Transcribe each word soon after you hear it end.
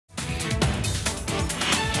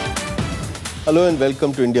Hello and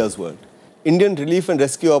welcome to India's World. Indian relief and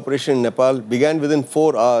rescue operation in Nepal began within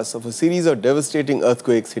 4 hours of a series of devastating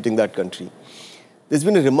earthquakes hitting that country. There's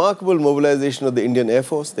been a remarkable mobilization of the Indian Air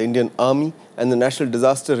Force, the Indian Army, and the National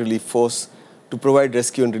Disaster Relief Force to provide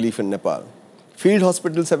rescue and relief in Nepal. Field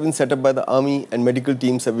hospitals have been set up by the Army and medical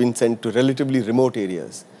teams have been sent to relatively remote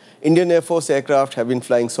areas. Indian Air Force aircraft have been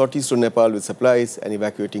flying sorties to Nepal with supplies and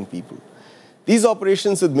evacuating people. These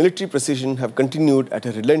operations with military precision have continued at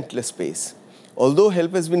a relentless pace. Although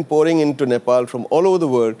help has been pouring into Nepal from all over the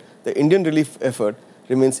world, the Indian relief effort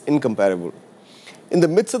remains incomparable. In the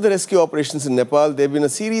midst of the rescue operations in Nepal, there have been a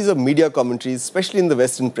series of media commentaries, especially in the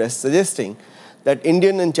Western press, suggesting that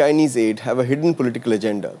Indian and Chinese aid have a hidden political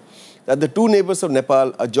agenda, that the two neighbors of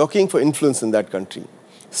Nepal are jockeying for influence in that country.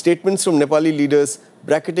 Statements from Nepali leaders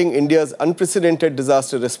bracketing India's unprecedented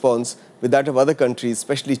disaster response with that of other countries,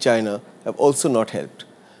 especially China, have also not helped.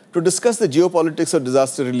 To discuss the geopolitics of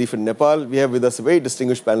disaster relief in Nepal, we have with us a very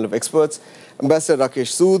distinguished panel of experts. Ambassador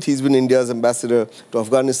Rakesh Sood, he's been India's ambassador to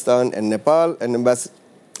Afghanistan and Nepal and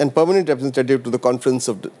permanent representative to the Conference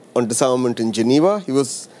on Disarmament in Geneva. He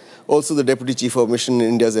was also the Deputy Chief of Mission in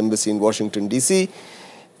India's embassy in Washington, D.C.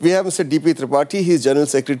 We have Mr. D.P. Tripathi. He's General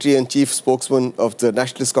Secretary and Chief Spokesman of the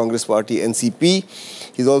Nationalist Congress Party, NCP.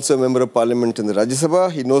 He's also a Member of Parliament in the Rajya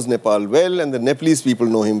Sabha. He knows Nepal well, and the Nepalese people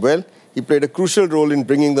know him well. He played a crucial role in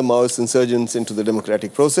bringing the Maoist insurgents into the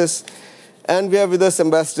democratic process. And we have with us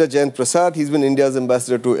Ambassador Jayant Prasad. He's been India's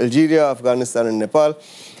ambassador to Algeria, Afghanistan, and Nepal,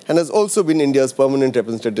 and has also been India's permanent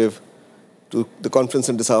representative to the Conference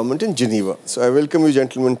on Disarmament in Geneva. So I welcome you,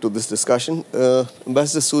 gentlemen, to this discussion.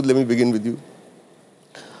 Ambassador Sood, let me begin with you.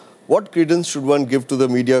 What credence should one give to the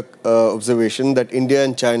media observation that India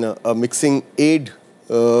and China are mixing aid,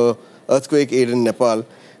 earthquake aid in Nepal,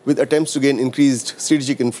 with attempts to gain increased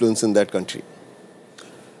strategic influence in that country?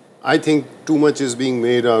 I think too much is being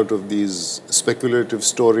made out of these speculative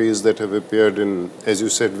stories that have appeared in, as you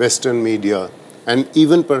said, Western media, and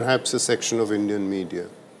even perhaps a section of Indian media.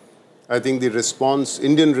 I think the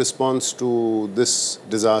Indian response to this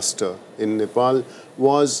disaster in Nepal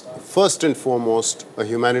was first and foremost a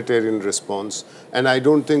humanitarian response, and I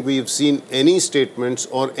don't think we've seen any statements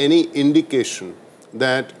or any indication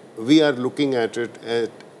that we are looking at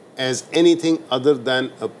it as anything other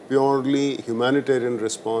than a purely humanitarian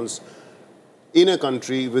response in a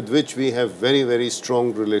country with which we have very, very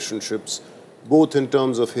strong relationships, both in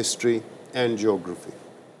terms of history and geography.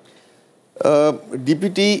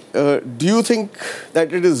 DPT, do you think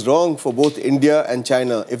that it is wrong for both India and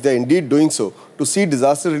China, if they're indeed doing so, to see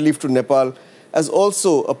disaster relief to Nepal as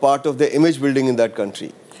also a part of their image building in that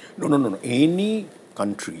country? No. Any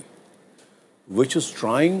country which is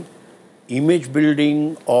trying image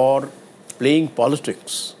building or playing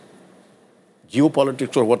politics,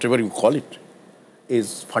 geopolitics or whatever you call it,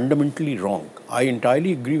 is fundamentally wrong. I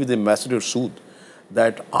entirely agree with Ambassador Sood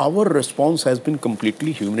that our response has been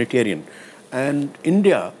completely humanitarian. And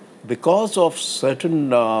India, because of certain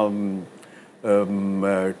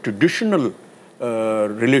traditional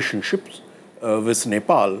relationships with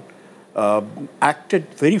Nepal, acted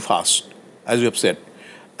very fast, as you have said.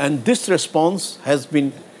 And this response has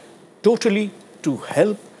been totally to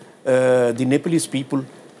help the Nepalese people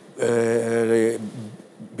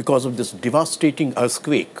because of this devastating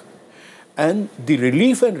earthquake. And the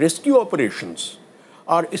relief and rescue operations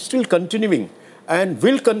are still continuing and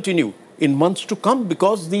will continue in months to come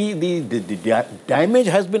because the damage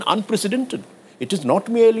has been unprecedented. It is not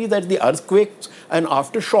merely that the earthquakes and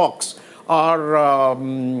aftershocks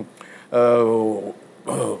are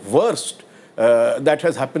worst that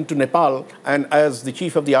has happened to Nepal, and as the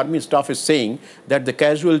Chief of the Army Staff is saying, that the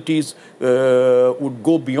casualties would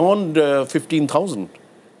go beyond 15,000.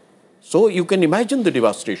 So you can imagine the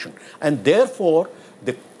devastation. And therefore,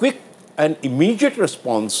 the quick and immediate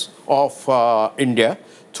response of India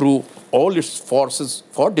through all its forces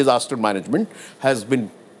for disaster management has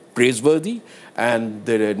been praiseworthy, and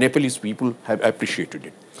the Nepalese people have appreciated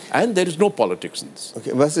it. And there is no politics in this.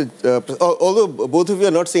 Okay, Ambassador, although both of you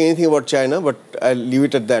are not saying anything about China, but I'll leave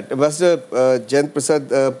it at that. Ambassador Jayant Prasad,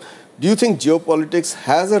 do you think geopolitics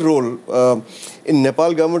has a role in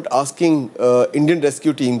Nepal government asking Indian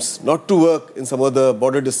rescue teams not to work in some of the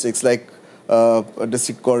border districts, like a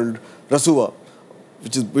district called Rasuwa,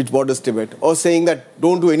 which borders Tibet, or saying that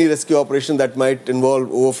don't do any rescue operation that might involve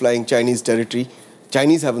overflying Chinese territory?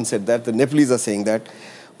 Chinese haven't said that, the Nepalese are saying that.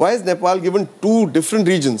 Why is Nepal given two different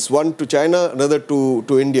regions, one to China, another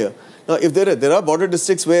to India? Now, if there are border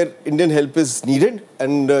districts where Indian help is needed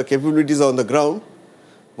and capabilities are on the ground,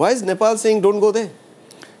 why is Nepal saying don't go there?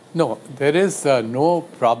 No, there is no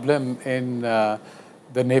problem in the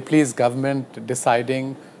Nepalese government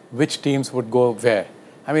deciding which teams would go where.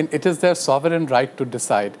 I mean, it is their sovereign right to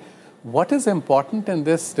decide. What is important in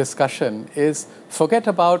this discussion is forget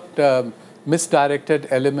about misdirected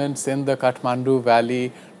elements in the Kathmandu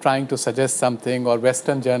Valley trying to suggest something, or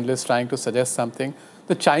Western journalists trying to suggest something.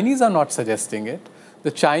 The Chinese are not suggesting it. The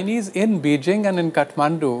Chinese in Beijing and in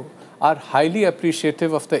Kathmandu are highly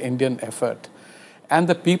appreciative of the Indian effort. And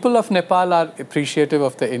the people of Nepal are appreciative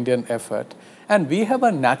of the Indian effort. And we have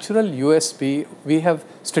a natural USP. We have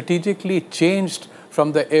strategically changed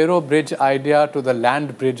from the aero bridge idea to the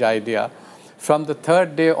land bridge idea. From the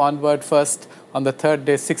third day onward, first on the third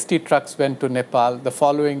day, 60 trucks went to Nepal. The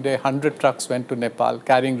following day, 100 trucks went to Nepal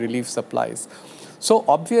carrying relief supplies. So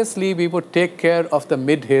obviously, we would take care of the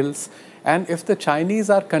mid-hills. And if the Chinese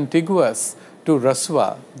are contiguous to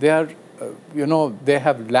Raswa, they are, they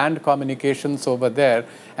have land communications over there.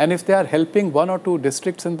 And if they are helping one or two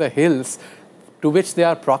districts in the hills to which they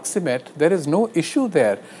are proximate, there is no issue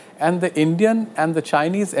there. And the Indian and the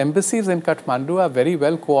Chinese embassies in Kathmandu are very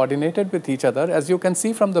well coordinated with each other, as you can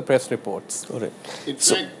see from the press reports. Correct. In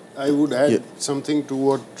fact, I would add something to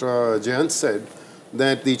what Jayant said,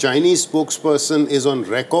 that the Chinese spokesperson is on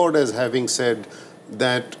record as having said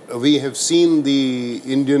that we have seen the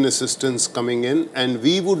Indian assistance coming in and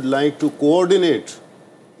we would like to coordinate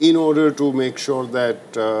in order to make sure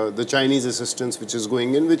that the Chinese assistance which is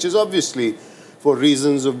going in, which is obviously for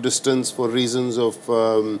reasons of distance, for reasons of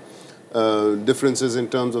differences in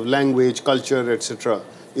terms of language, culture, etc.,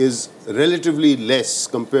 is relatively less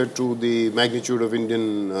compared to the magnitude of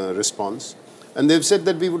Indian response. And they've said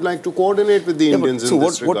that we would like to coordinate with the Indians in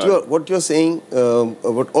this regard. What you're saying,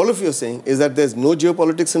 what all of you are saying, is that there's no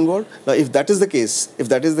geopolitics involved. Now, if that is the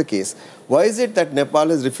case, why is it that Nepal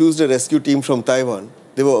has refused a rescue team from Taiwan?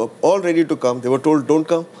 They were all ready to come. They were told, don't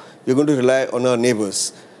come. We're going to rely on our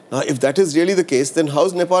neighbors. Now, if that is really the case, then how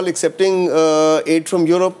is Nepal accepting aid from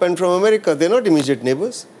Europe and from America? They're not immediate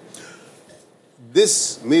neighbors.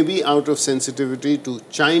 This may be out of sensitivity to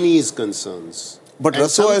Chinese concerns. But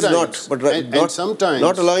Raswa is not. But sometimes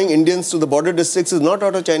not allowing Indians to the border districts is not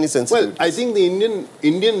out of Chinese sensitivity. Well, I think the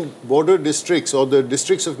Indian border districts, or the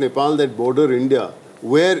districts of Nepal that border India,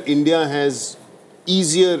 where India has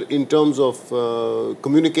easier in terms of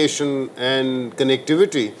communication and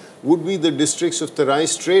connectivity, would be the districts of Tarai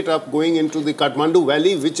straight up going into the Kathmandu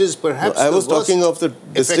Valley, which is perhaps I was talking of the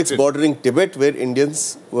districts bordering Tibet, where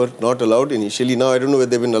Indians were not allowed initially. Now, I don't know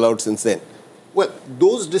whether they've been allowed since then. Well,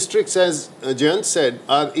 those districts, as Jayant said,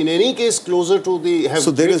 are in any case closer to the, have so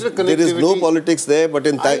there is no politics there, but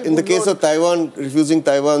in the case of Taiwan, refusing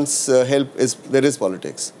Taiwan's help, there is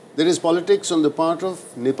politics. There is politics on the part of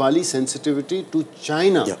Nepali sensitivity to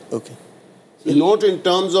China. Yeah, okay. Not in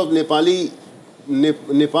terms of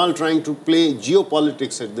Nepal trying to play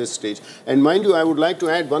geopolitics at this stage. And mind you, I would like to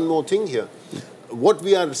add one more thing here. What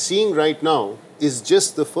we are seeing right now is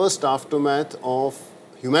just the first aftermath of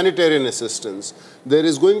humanitarian assistance. There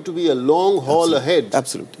is going to be a long haul ahead.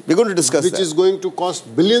 Absolutely. We're going to discuss that. Which is going to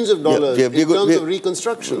cost billions of dollars in terms of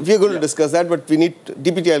reconstruction. We're going to discuss that, but we need,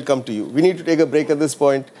 DPT, I'll come to you. We need to take a break at this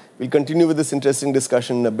point. We'll continue with this interesting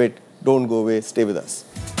discussion in a bit. Don't go away. Stay with us.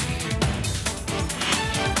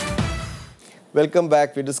 Welcome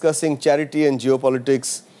back. We're discussing charity and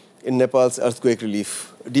geopolitics in Nepal's earthquake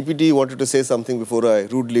relief. DPT wanted to say something before I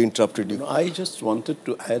rudely interrupted you. No, I just wanted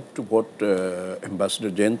to add to what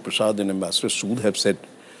Ambassador Jayant, Prasad and Ambassador Sood have said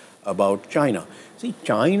about China. See,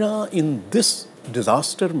 China in this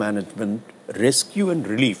disaster management, rescue and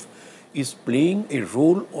relief is playing a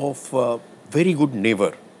role of very good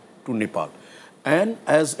neighbor to Nepal. And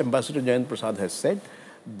as Ambassador Jayant Prasad has said,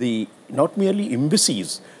 not merely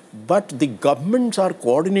embassies, but the governments are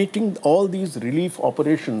coordinating all these relief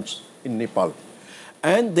operations in Nepal.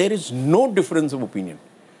 And there is no difference of opinion.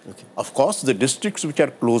 Okay. Of course, the districts which are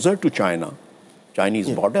closer to Chinese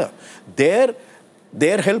border,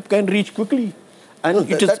 their help can reach quickly. And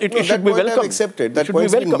it should be welcome. Accepted. That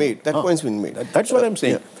point's been made. That point's been made. That's what I'm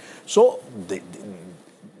saying. Yeah. So,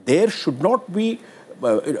 there should not be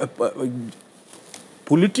a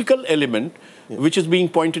political element which is being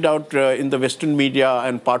pointed out in the Western media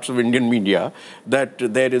and parts of Indian media, that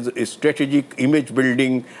there is a strategic image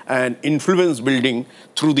building and influence building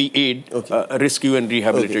through the aid, rescue and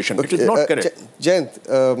rehabilitation. Okay. It is not correct.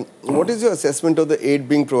 Jayant, what is your assessment of the aid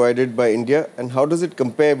being provided by India and how does it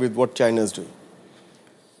compare with what China is doing?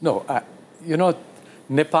 No,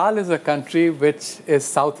 Nepal is a country which is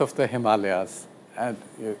south of the Himalayas. And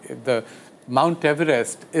the Mount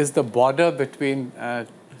Everest is the border between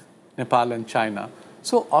Nepal and China.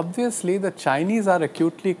 So obviously the Chinese are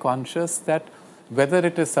acutely conscious that whether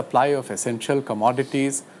it is supply of essential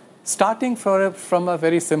commodities, starting from a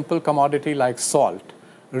very simple commodity like salt,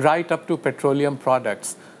 right up to petroleum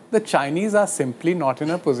products. The Chinese are simply not in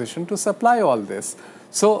a position to supply all this.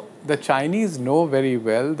 So the Chinese know very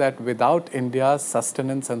well that without India's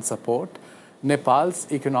sustenance and support, Nepal's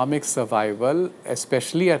economic survival,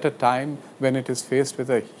 especially at a time when it is faced with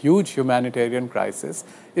a huge humanitarian crisis,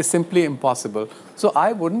 is simply impossible. So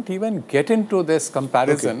I wouldn't even get into this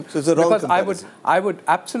comparison. Okay. So it's a wrong because comparison. I would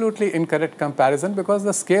absolutely incorrect comparison, because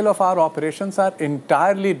the scale of our operations are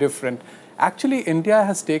entirely different. Actually, India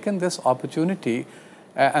has taken this opportunity,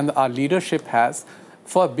 and our leadership has,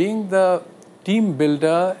 for being the team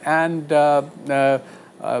builder and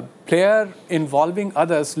player involving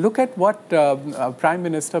others. Look at what Prime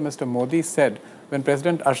Minister Mr. Modi said when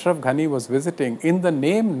President Ashraf Ghani was visiting. In the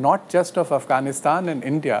name not just of Afghanistan and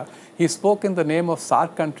India, he spoke in the name of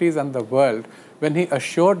SAARC countries and the world when he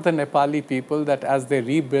assured the Nepali people that as they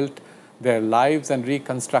rebuilt their lives and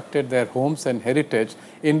reconstructed their homes and heritage,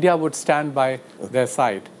 India would stand by their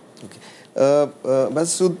side. Okay.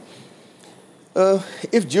 Sood,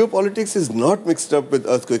 if geopolitics is not mixed up with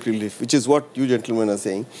earthquake relief, which is what you gentlemen are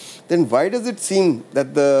saying, then why does it seem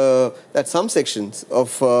that that some sections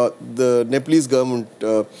of the Nepalese government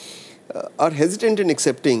are hesitant in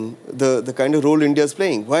accepting the kind of role India is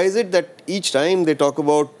playing? Why is it that each time they talk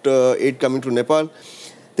about aid coming to Nepal,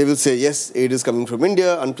 they will say, yes, aid is coming from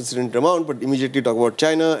India, unprecedented amount, but immediately talk about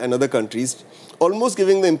China and other countries, almost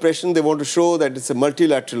giving the impression they want to show that it's a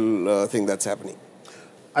multilateral thing that's happening?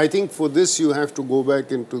 I think for this you have to go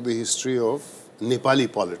back into the history of Nepali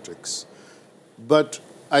politics. But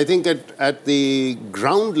I think at the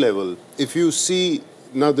ground level, if you see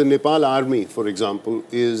now the Nepal army, for example,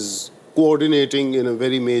 is coordinating in a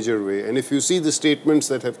very major way. And if you see the statements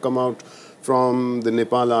that have come out from the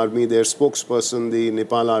Nepal army, their spokesperson, the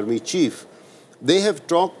Nepal army chief, they have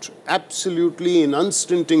talked absolutely in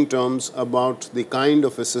unstinting terms about the kind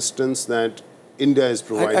of assistance that India is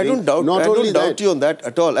providing. I don't doubt you on that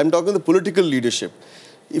at all. I'm talking the political leadership.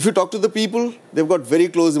 If you talk to the people, they've got very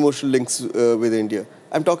close emotional links with India.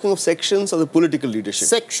 I'm talking of sections of the political leadership.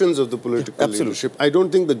 Sections of the political leadership. I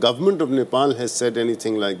don't think the government of Nepal has said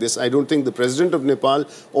anything like this. I don't think the president of Nepal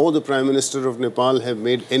or the prime minister of Nepal have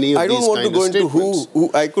made any of these kind of statements. I don't want to go into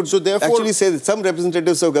who I could actually say that some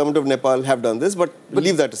representatives of government of Nepal have done this, but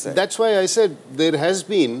leave that aside. That's why I said there has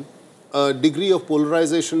been a degree of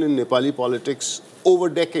polarization in Nepali politics over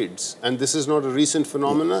decades, and this is not a recent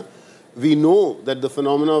phenomena. We know that the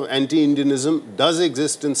phenomena of anti-Indianism does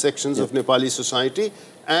exist in sections of Nepali society,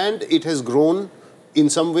 and it has grown in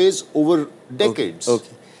some ways over decades.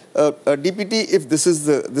 Okay. DPT, if this is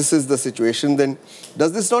the situation, then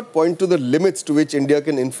does this not point to the limits to which India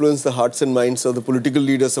can influence the hearts and minds of the political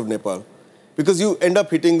leaders of Nepal? Because you end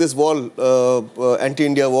up hitting this wall,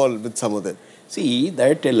 anti-India wall with some of them. See,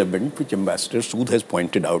 that element which Ambassador Sood has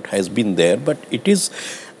pointed out has been there, but it is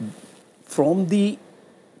from the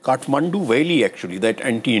Kathmandu Valley, actually, that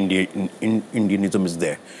anti-Indianism is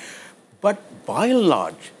there. But by and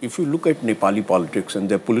large, if you look at Nepali politics and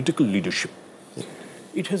their political leadership,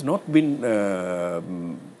 it has not been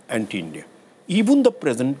anti-India. Even the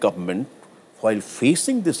present government, while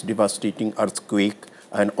facing this devastating earthquake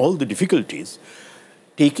and all the difficulties,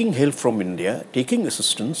 taking help from India, taking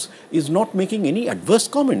assistance, is not making any adverse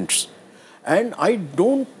comments. And I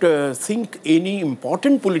don't think any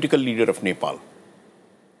important political leader of Nepal,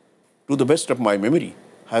 to the best of my memory,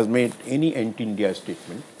 has made any anti-India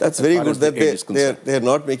statement. That's very good that they are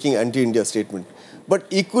not making anti-India statement. But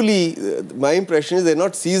equally, my impression is they're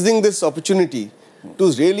not seizing this opportunity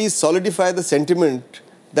to really solidify the sentiment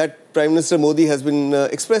that Prime Minister Modi has been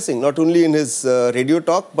expressing, not only in his radio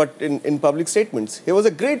talk, but in public statements. Here was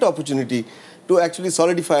a great opportunity to actually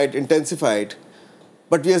solidify it, intensify it.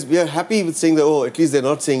 But we are happy with saying that, oh, at least they're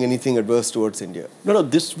not saying anything adverse towards India. No,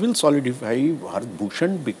 this will solidify Bharat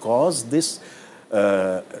Bhushan, because this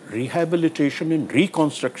rehabilitation and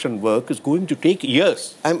reconstruction work is going to take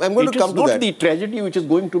years. I'm going to come to that. It is not the tragedy which is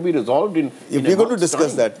going to be resolved in we're going to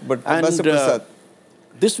discuss that, but Ambassador Prasad,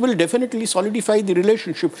 this will definitely solidify the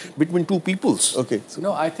relationship between two peoples. Okay.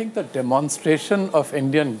 No, I think the demonstration of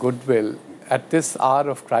Indian goodwill at this hour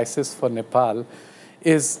of crisis for Nepal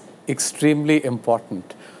is extremely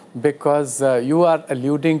important, because you are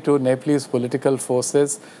alluding to Nepalese political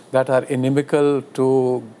forces that are inimical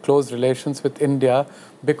to close relations with India,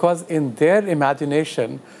 because in their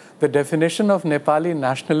imagination, the definition of Nepali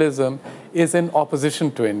nationalism is in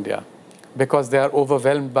opposition to India, because they are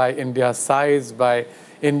overwhelmed by India's size, by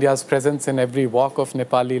India's presence in every walk of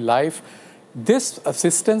Nepali life. This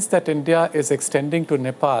assistance that India is extending to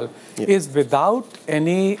Nepal is without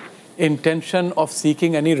any intention of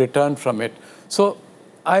seeking any return from it. So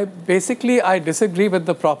I disagree with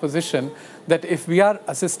the proposition that if we are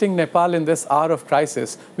assisting Nepal in this hour of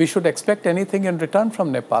crisis, we should expect anything in return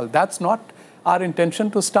from Nepal. That's not our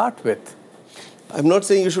intention to start with. I'm not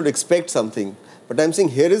saying you should expect something, but I'm saying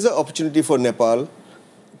here is an opportunity for Nepal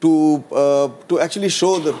to actually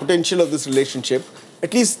show the potential of this relationship,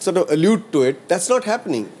 at least sort of allude to it. That's not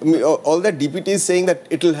happening. I mean, all that DPT is saying that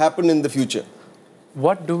it will happen in the future.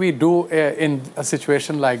 What do we do in a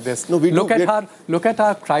situation like this? No, look at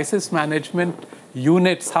our crisis management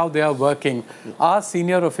units, how they are working. Our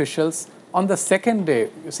senior officials, on the second day,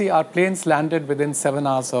 you see, our planes landed within 7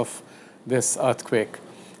 hours of this earthquake.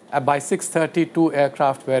 By 6:30, 2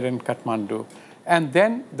 aircraft were in Kathmandu. And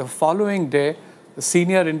then the following day, the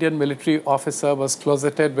senior Indian military officer was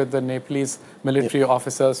closeted with the Nepalese military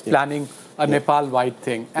officers planning a Nepal-wide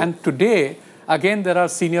thing. And today, again, there are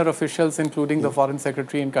senior officials, including the foreign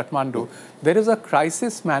secretary in Kathmandu. There is a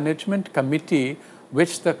crisis management committee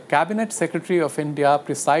which the Cabinet Secretary of India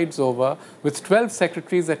presides over, with 12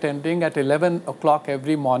 secretaries attending at 11 o'clock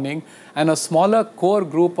every morning, and a smaller core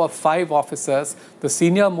group of 5 officers, the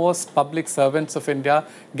senior-most public servants of India,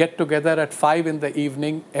 get together at 5 in the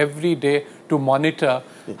evening every day to monitor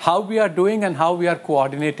how we are doing and how we are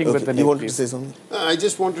coordinating with the Nepalese. You wanted to say something? I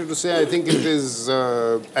just wanted to say, I think it is,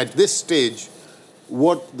 at this stage,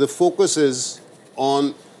 what the focus is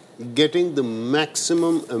on getting the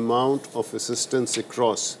maximum amount of assistance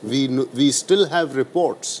across. We still have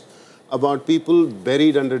reports about people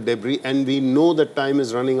buried under debris, and we know that time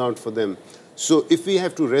is running out for them. So if we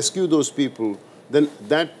have to rescue those people, then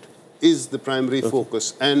that is the primary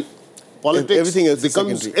focus. And politics everything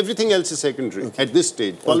else is secondary at this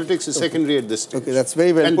stage. Politics is secondary at this stage. Okay, that's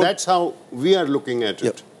very well put. And that's how we are looking at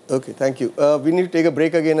it. Okay, thank you. We need to take a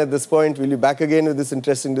break again at this point. We'll be back again with this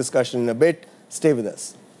interesting discussion in a bit. Stay with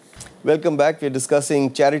us. Welcome back. We're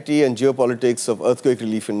discussing charity and geopolitics of earthquake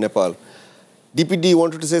relief in Nepal. DPD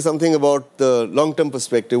wanted to say something about the long-term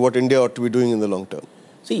perspective, what India ought to be doing in the long term.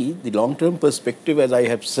 See, the long-term perspective, as I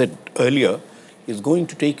have said earlier, is going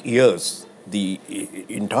to take years. The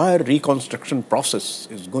entire reconstruction process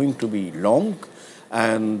is going to be long,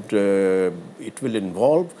 and it will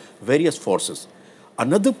involve various forces.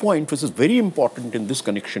 Another point which is very important in this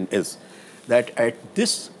connection is that at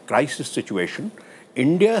this crisis situation,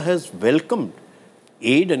 India has welcomed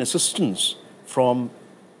aid and assistance from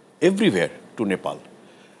everywhere to Nepal.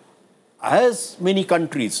 As many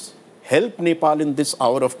countries help Nepal in this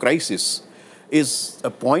hour of crisis is a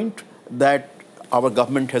point that our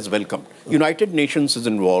government has welcomed. United Nations is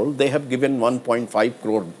involved. They have given $1.5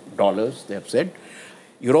 crore, they have said.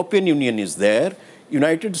 European Union is there.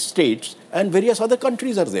 United States and various other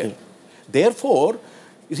countries are there. Therefore,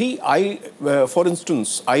 you see, for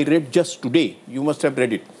instance, I read just today, you must have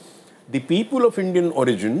read it, the people of Indian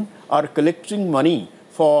origin are collecting money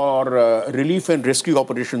for relief and rescue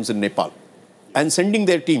operations in Nepal and sending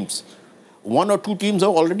their teams. 1 or 2 teams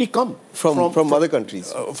have already come from other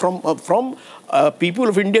countries. From people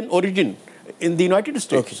of Indian origin in the United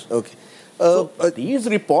States. Okay. So these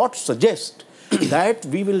reports suggest that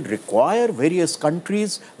we will require various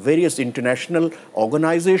countries, various international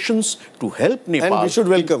organizations to help Nepal. And we should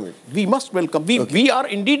welcome it. We must welcome. We are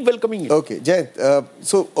indeed welcoming it. Okay, Jayant.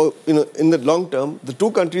 In the long term, the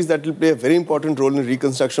 2 countries that will play a very important role in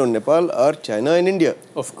reconstruction of Nepal are China and India.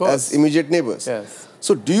 Of course. As immediate neighbors. Yes.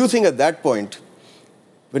 So do you think at that point,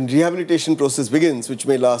 when rehabilitation process begins, which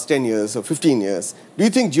may last 10 years or 15 years, do you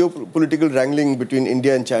think geopolitical wrangling between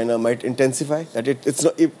India and China might intensify? That it's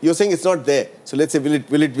not. You're saying it's not there. So let's say,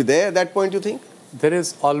 will it be there at that point, you think? There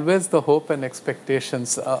is always the hope and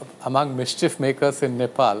expectations among mischief makers in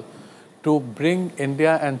Nepal to bring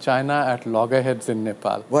India and China at loggerheads in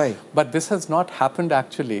Nepal. Why? But this has not happened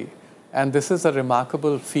actually, and this is a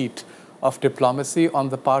remarkable feat of diplomacy on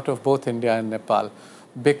the part of both India and Nepal,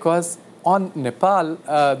 because on Nepal,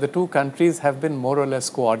 the 2 countries have been more or less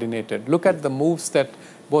coordinated. Look at the moves that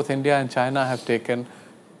both India and China have taken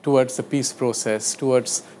towards the peace process,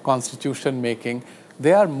 towards constitution making.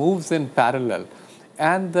 They are moves in parallel.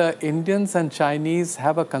 And the Indians and Chinese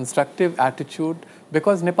have a constructive attitude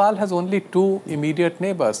because Nepal has only 2 immediate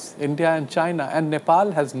neighbors, India and China. And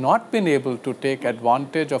Nepal has not been able to take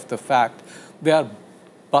advantage of the fact they are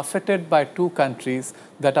buffeted by 2 countries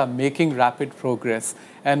that are making rapid progress.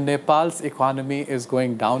 And Nepal's economy is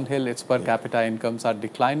going downhill, its per capita incomes are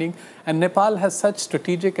declining. And Nepal has such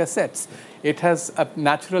strategic assets. It has a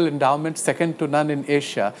natural endowment second to none in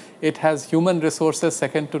Asia. It has human resources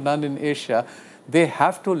second to none in Asia. They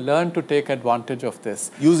have to learn to take advantage of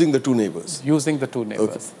this. Using the 2 neighbors. Using the 2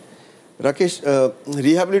 neighbors. Okay. Rakesh,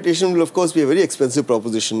 rehabilitation will of course be a very expensive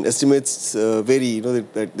proposition. Estimates vary, you know,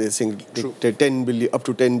 that they're saying up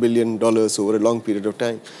to $10 billion over a long period of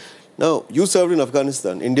time. Now, you served in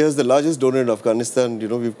Afghanistan. India is the largest donor in Afghanistan. You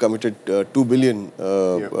know, we've committed $2 billion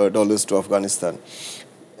dollars to Afghanistan.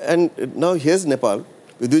 And now here's Nepal,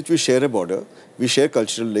 with which we share a border. We share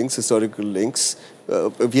cultural links, historical links.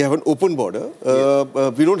 We have an open border.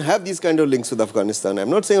 We don't have these kind of links with Afghanistan. I'm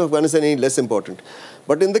not saying Afghanistan is any less important.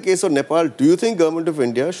 But in the case of Nepal, do you think government of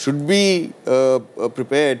India should be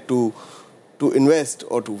prepared to invest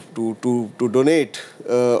or to donate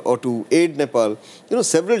or to aid Nepal, you know,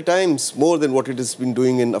 several times more than what it has been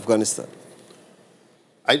doing in Afghanistan?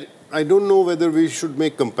 I don't know whether we should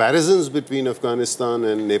make comparisons between Afghanistan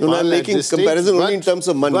and Nepal. No, I'm making comparison only in terms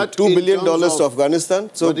of money. $2 billion to Afghanistan.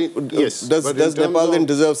 So does Nepal then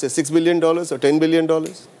deserve, say, $6 billion or $10 billion?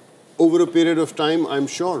 Over a period of time, I'm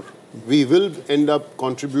sure we will end up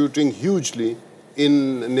contributing hugely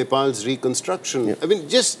in Nepal's reconstruction. Yeah. I mean,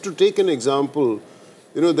 just to take an example,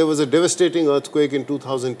 you know, there was a devastating earthquake in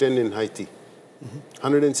 2010 in Haiti.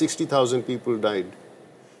 160,000 people died.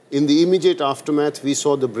 In the immediate aftermath, we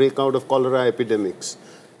saw the breakout of cholera epidemics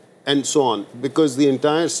and so on, because the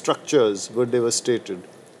entire structures were devastated.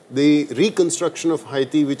 The reconstruction of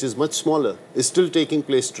Haiti, which is much smaller, is still taking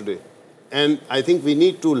place today. And I think we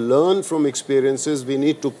need to learn from experiences, we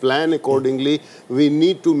need to plan accordingly, we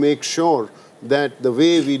need to make sure that the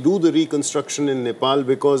way we do the reconstruction in Nepal,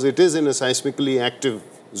 because it is in a seismically active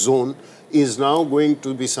zone, is now going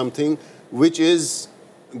to be something which is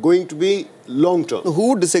going to be long-term. Who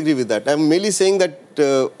would disagree with that? I'm merely saying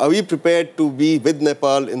that are we prepared to be with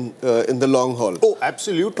Nepal in the long haul? Oh,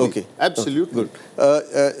 absolutely. Okay. Absolutely. Good.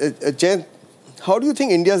 Jayant, how do you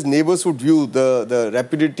think India's neighbors would view the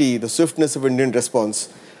rapidity, the swiftness of Indian response,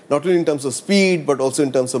 not only in terms of speed, but also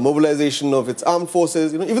in terms of mobilization of its armed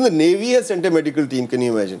forces? You know, even the Navy has sent a medical team, can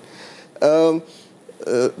you imagine? And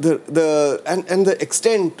the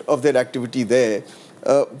extent of their activity there,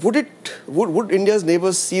 would India's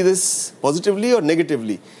neighbors see this positively or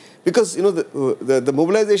negatively? Because, you know, the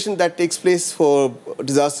mobilization that takes place for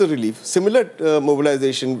disaster relief, similar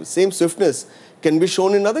mobilization, same swiftness, can be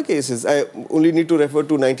shown in other cases. I only need to refer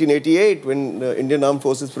to 1988, when Indian armed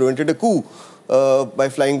forces prevented a coup by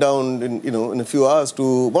flying down in a few hours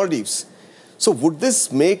to Maldives. So would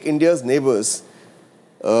this make India's neighbors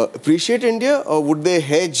appreciate India, or would they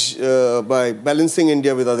hedge by balancing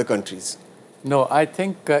India with other countries? No, I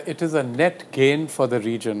think it is a net gain for the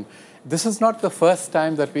region. This is not the first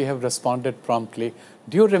time that we have responded promptly.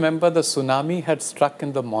 Do you remember the tsunami had struck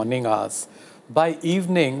in the morning hours? By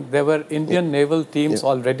evening, there were Indian naval teams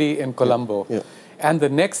already in Colombo. And the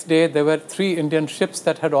next day, there were 3 Indian ships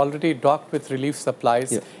that had already docked with relief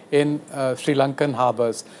supplies in Sri Lankan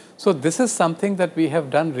harbors. So this is something that we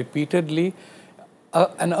have done repeatedly.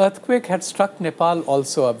 An earthquake had struck Nepal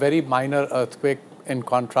also, a very minor earthquake in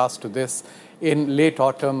contrast to this, in late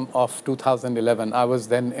autumn of 2011. I was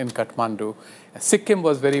then in Kathmandu. Sikkim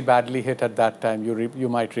was very badly hit at that time, you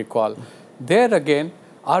might recall. There again,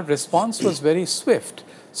 our response was very swift.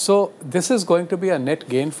 So this is going to be a net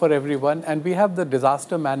gain for everyone. And we have the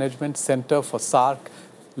Disaster Management Center for SAARC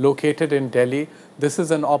located in Delhi. This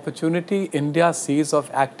is an opportunity India sees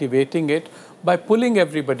of activating it by pulling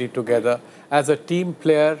everybody together as a team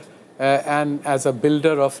player and as a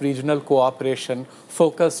builder of regional cooperation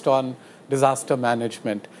focused on disaster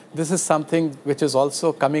management. This is something which is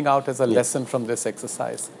also coming out as a lesson from this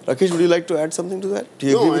exercise. Rakesh, would you like to add something to that?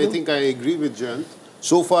 No, I think I agree with Jayant.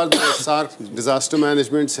 So far, the SAARC Disaster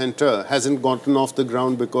Management Center hasn't gotten off the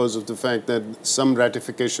ground because of the fact that some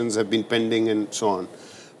ratifications have been pending and so on.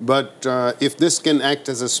 But if this can act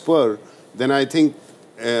as a spur, then I think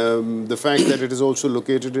the fact that it is also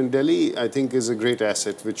located in Delhi, I think is a great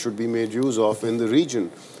asset which should be made use of in the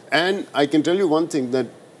region. And I can tell you one thing, that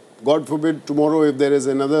God forbid tomorrow if there is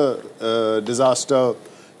another disaster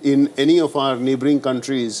in any of our neighboring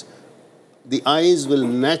countries, the eyes will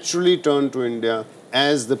naturally turn to India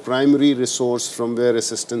as the primary resource from where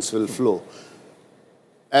assistance will flow.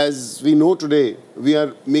 As we know today, we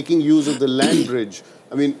are making use of the land bridge.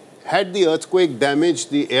 I mean, had the earthquake damaged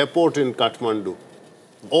the airport in Kathmandu,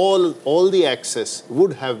 all the access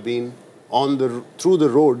would have been through the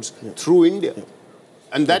roads, through India.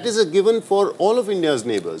 And that is a given for all of India's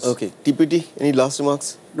neighbors. Okay. TPT, any last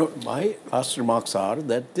remarks? No, my last remarks are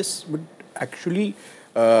that this would actually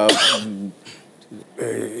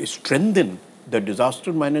strengthen the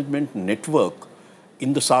disaster management network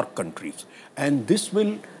in the SAARC countries. And this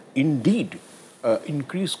will indeed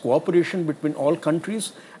increase cooperation between all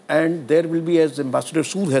countries. And there will be, as Ambassador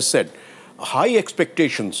Sood has said, high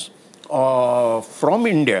expectations from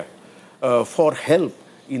India for help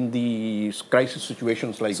in the crisis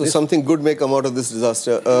situations like So this. something good may come out of this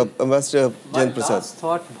disaster. Ambassador Jayant Prasad. My last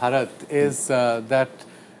thought, Bharat, is that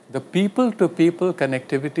the people-to-people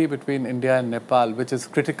connectivity between India and Nepal, which is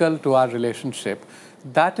critical to our relationship,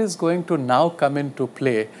 that is going to now come into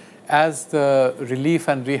play as the relief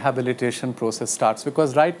and rehabilitation process starts.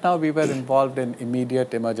 Because right now we were involved in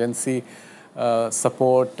immediate emergency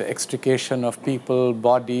support, extrication of people,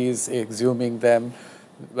 bodies, exhuming them,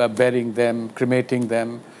 burying them, cremating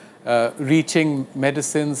them, reaching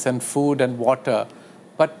medicines and food and water.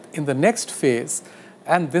 But in the next phase,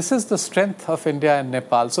 and this is the strength of India and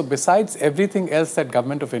Nepal. So besides everything else that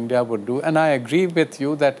government of India would do, and I agree with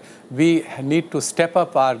you that we need to step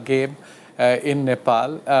up our game in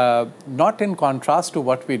Nepal, not in contrast to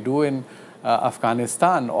what we do in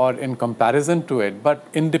Afghanistan or in comparison to it, but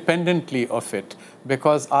independently of it,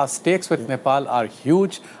 because our stakes with Nepal are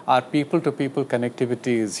huge, our people-to-people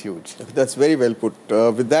connectivity is huge. That's very well put.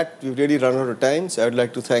 With that, we've really run out of time, so I would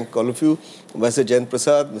like to thank all of you, Ambassador Jayant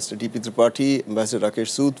Prasad, Mr. T.P. Tripathi, Ambassador Rakesh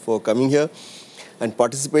Sood for coming here and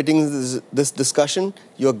participating in this discussion.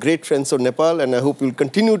 You're great friends of Nepal, and I hope you'll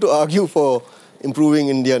continue to argue for improving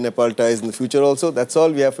India-Nepal ties in the future also. That's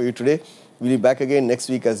all we have for you today. We'll be back again next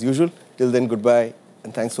week as usual. Till then, goodbye,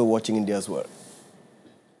 and thanks for watching India's World.